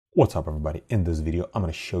What's up everybody? In this video, I'm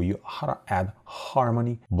going to show you how to add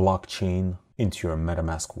Harmony blockchain into your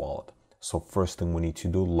Metamask wallet. So first thing we need to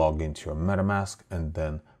do, log into your Metamask and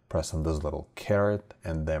then press on this little caret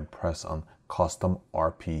and then press on custom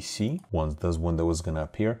RPC. Once this window is going to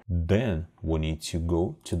appear, then we need to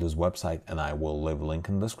go to this website and I will leave a link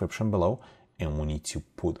in the description below, and we need to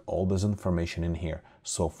put all this information in here.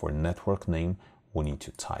 So for network name, we need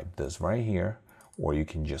to type this right here, or you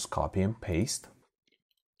can just copy and paste.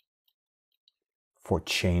 For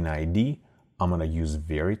chain ID, I'm going to use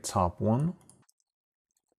very top one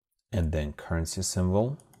and then currency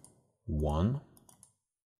symbol 1,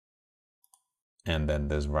 and then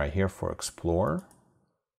this right here for Explorer,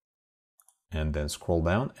 and then scroll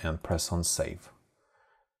down and press on save.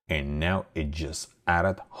 And now it just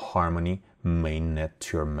added Harmony Mainnet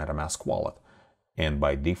to your Metamask wallet. And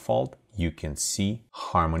by default, you can see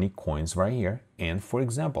Harmony coins right here. And for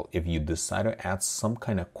example, if you decide to add some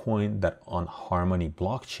kind of coin that on Harmony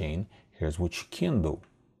blockchain, here's what you can do.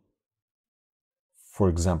 For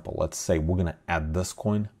example, let's say we're going to add this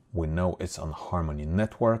coin. We know it's on Harmony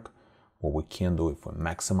network. What we can do if we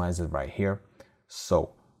maximize it right here.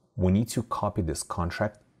 So we need to copy this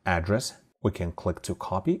contract address. We can click to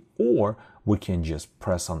copy, or we can just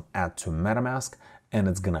press on add to Metamask and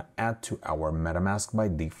it's going to add to our Metamask by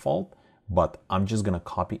default. But I'm just going to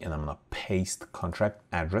copy and I'm going to paste contract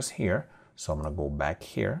address here. So I'm going to go back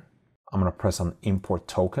here. I'm going to press on import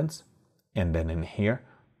tokens, and then in here,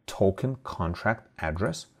 token contract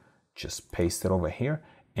address, just paste it over here.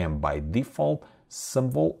 And by default,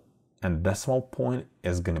 symbol and decimal point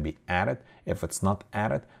is going to be added. If it's not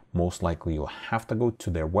added, most likely you'll have to go to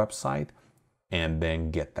their website and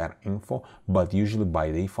then get that info. But usually by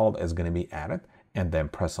default, it's going to be added. And then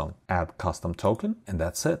press on add custom token, and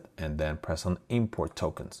that's it. And then press on import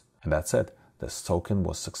tokens, and that's it. This token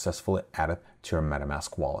was successfully added to your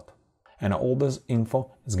Metamask wallet. And all this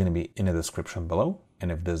info is going to be in the description below.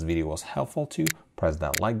 And if this video was helpful to you, press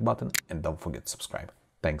that like button and don't forget to subscribe.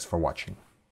 Thanks for watching.